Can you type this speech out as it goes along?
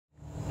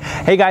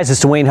Hey guys, it's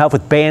Dwayne Huff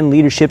with Band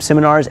Leadership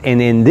Seminars,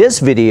 and in this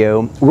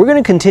video, we're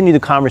going to continue the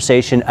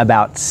conversation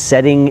about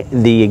setting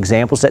the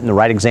example, setting the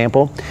right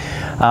example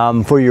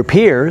for your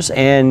peers,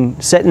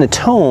 and setting the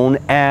tone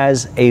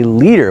as a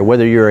leader,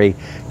 whether you're a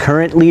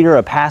current leader,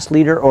 a past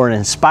leader, or an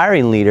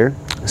aspiring leader.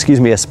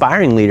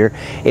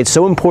 It's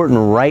so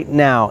important right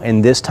now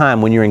in this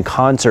time when you're in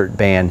concert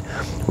band,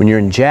 when you're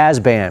in jazz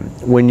band,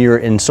 when you're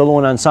in solo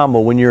and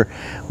ensemble, when you're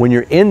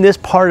in this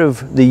part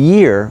of the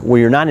year where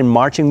you're not in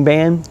marching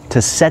band,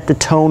 to set the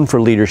tone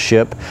for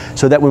leadership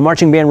so that when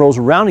marching band rolls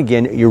around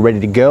again, you're ready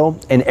to go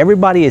and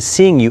everybody is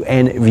seeing you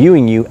and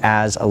viewing you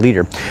as a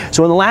leader.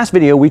 So in the last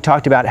video, we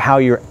talked about how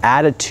your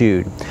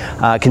attitude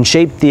can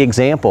shape the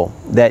example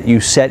that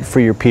you set for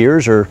your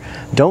peers or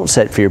don't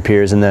set for your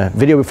peers. In the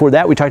video before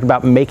that, we talked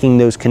about making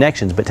those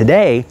connections. But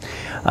today,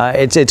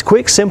 it's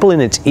quick, simple,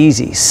 and it's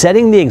easy.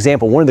 Setting the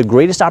example, one of the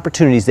greatest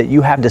opportunities that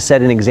you have to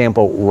set an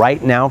example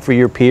right now for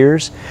your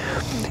peers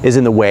is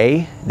in the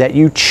way that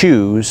you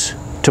choose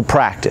to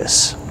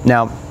practice.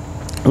 Now,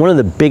 one of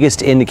the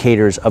biggest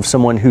indicators of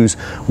someone who's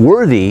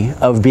worthy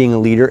of being a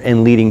leader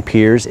and leading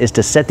peers is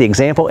to set the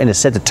example and to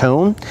set the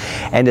tone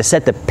and to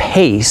set the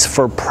pace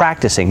for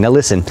practicing. Now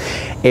listen,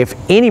 if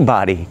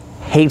anybody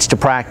hates to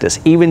practice,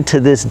 even to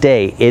this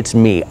day, it's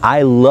me.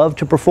 I love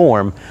to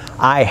perform.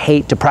 I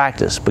hate to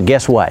practice. But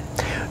guess what?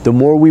 The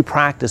more we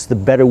practice, the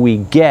better we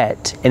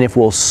get. And if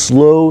we'll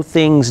slow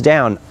things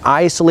down,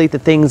 isolate the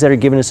things that are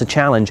giving us a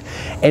challenge,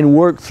 and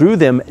work through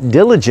them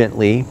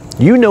diligently,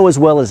 you know as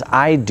well as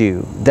I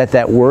do that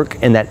that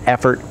work and that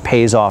effort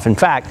pays off. In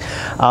fact,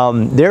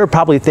 there are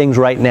probably things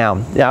right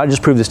now, I'll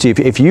just prove this to you.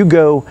 If you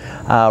go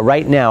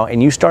right now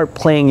and you start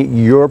playing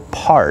your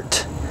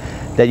part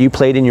that you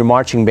played in your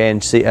marching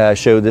band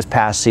show this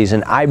past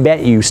season, I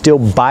bet you still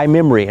by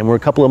memory, and we're a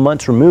couple of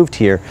months removed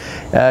here,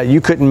 you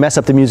couldn't mess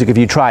up the music if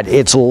you tried.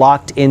 It's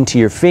locked into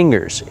your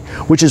fingers,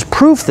 which is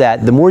proof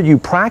that the more you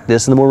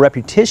practice and the more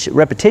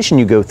repetition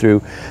you go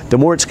through, the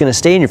more it's going to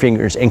stay in your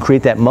fingers and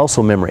create that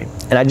muscle memory.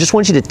 And I just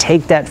want you to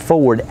take that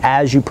forward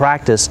as you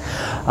practice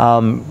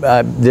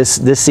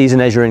this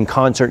season as you're in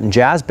concert and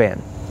jazz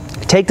band.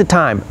 Take the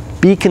time.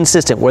 Be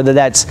consistent, whether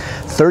that's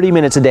 30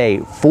 minutes a day,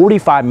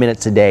 45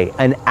 minutes a day,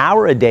 an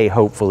hour a day,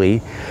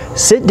 hopefully.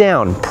 Sit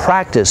down,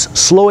 practice,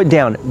 slow it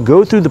down,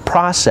 go through the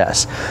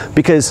process,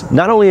 because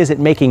not only is it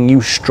making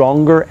you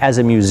stronger as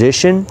a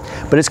musician,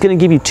 but it's going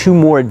to give you two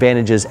more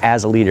advantages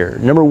as a leader.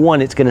 Number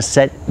one, it's going to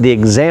set the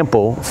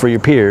example for your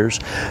peers.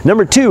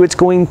 Number two, it's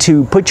going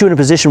to put you in a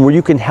position where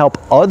you can help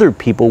other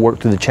people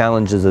work through the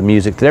challenges of the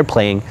music they're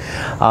playing.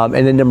 And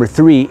then number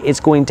three, it's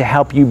going to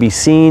help you be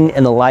seen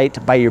in the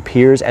light by your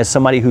peers as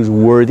somebody who's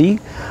worthy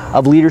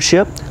of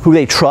leadership, who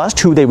they trust,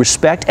 who they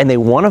respect, and they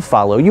want to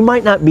follow. You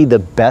might not be the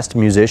best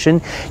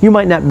musician, you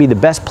might not be the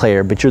best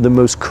player, but you're the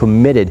most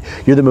committed,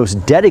 you're the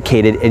most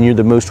dedicated, and you're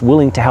the most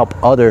willing to help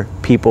other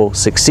people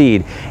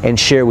succeed and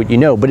share what you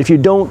know. But if you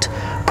don't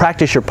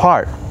practice your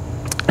part,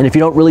 and if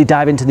you don't really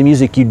dive into the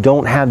music, you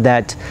don't have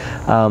that,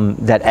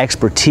 that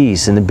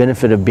expertise and the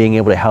benefit of being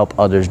able to help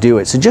others do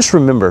it. So just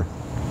remember,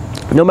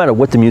 no matter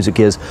what the music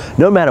is,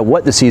 no matter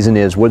what the season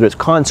is, whether it's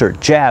concert,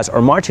 jazz,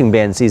 or marching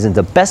band season,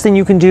 the best thing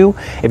you can do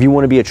if you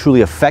want to be a truly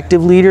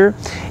effective leader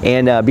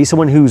and be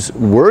someone who's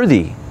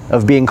worthy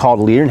of being called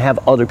a leader and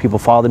have other people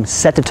follow them,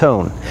 set the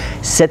tone,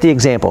 set the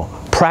example.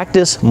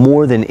 Practice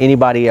more than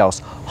anybody else.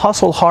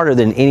 Hustle harder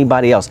than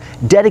anybody else.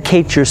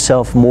 Dedicate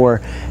yourself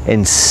more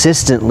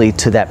insistently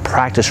to that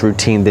practice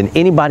routine than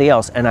anybody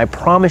else. And I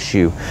promise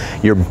you,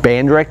 your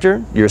band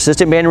director, your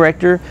assistant band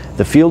director,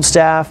 the field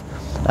staff,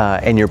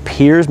 and your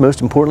peers,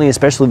 most importantly,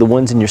 especially the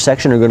ones in your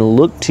section, are going to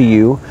look to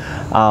you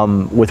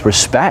with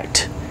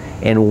respect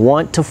and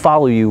want to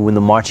follow you when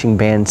the marching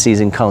band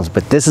season comes.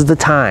 But this is the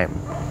time,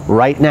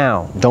 right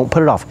now. Don't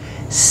put it off.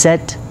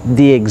 Set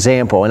the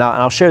example. And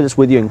I'll share this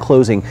with you in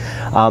closing.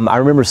 I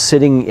remember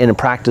sitting in a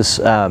practice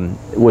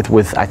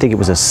with I think it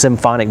was a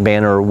symphonic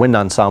band or a wind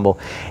ensemble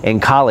in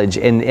college,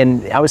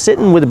 and I was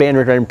sitting with a band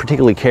director I didn't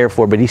particularly care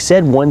for, but he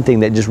said one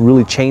thing that just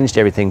really changed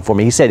everything for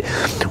me. He said,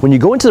 when you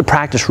go into the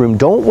practice room,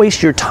 don't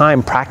waste your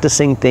time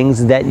practicing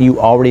things that you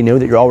already know,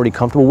 that you're already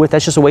comfortable with.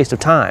 That's just a waste of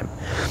time.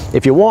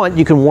 If you want,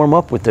 you can warm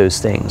up with those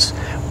things,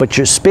 but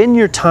spend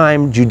your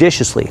time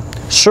judiciously.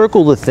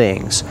 Circle the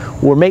things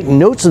or make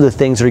notes of the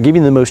things that are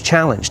giving you the most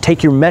challenge.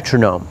 Take your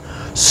metronome,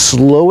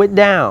 slow it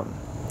down,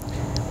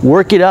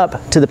 work it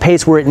up to the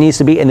pace where it needs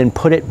to be, and then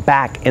put it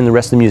back in the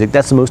rest of the music.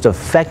 That's the most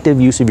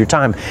effective use of your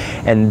time.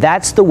 And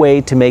that's the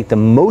way to make the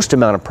most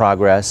amount of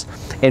progress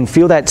and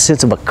feel that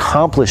sense of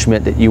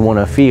accomplishment that you want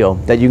to feel,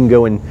 that you can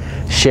go and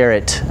share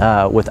it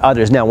with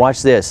others. Now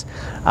watch this.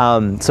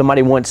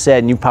 Somebody once said,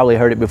 and you've probably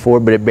heard it before,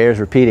 but it bears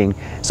repeating.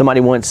 Somebody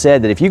once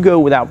said that if you go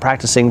without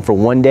practicing for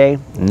one day,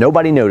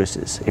 nobody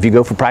notices. If you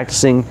go without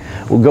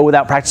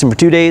practicing for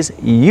 2 days,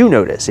 you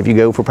notice. If you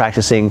go for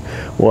practicing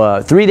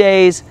 3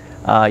 days,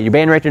 your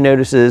band director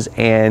notices,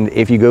 and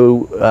if you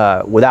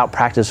go without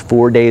practice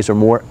 4 days or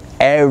more,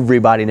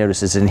 everybody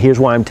notices. And here's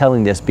why I'm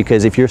telling this,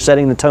 because if you're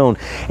setting the tone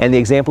and the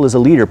example as a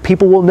leader,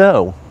 people will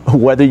know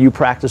whether you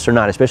practice or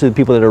not, especially the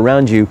people that are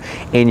around you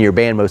in your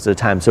band most of the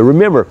time. So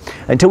remember,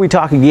 until we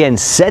talk again,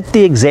 set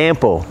the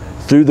example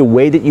through the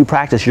way that you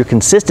practice, your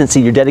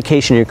consistency, your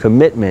dedication, your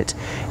commitment,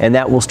 and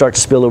that will start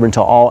to spill over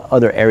into all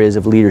other areas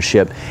of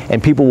leadership.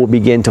 And people will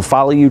begin to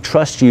follow you,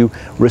 trust you,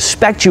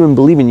 respect you, and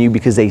believe in you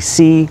because they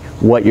see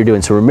what you're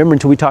doing. So remember,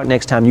 until we talk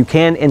next time, you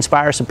can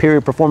inspire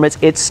superior performance.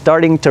 It's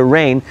starting to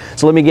rain.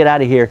 So let me get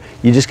out of here.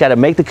 You just got to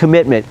make the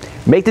commitment,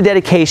 make the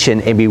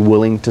dedication, and be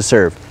willing to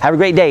serve. Have a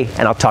great day,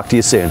 and I'll talk to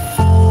you soon.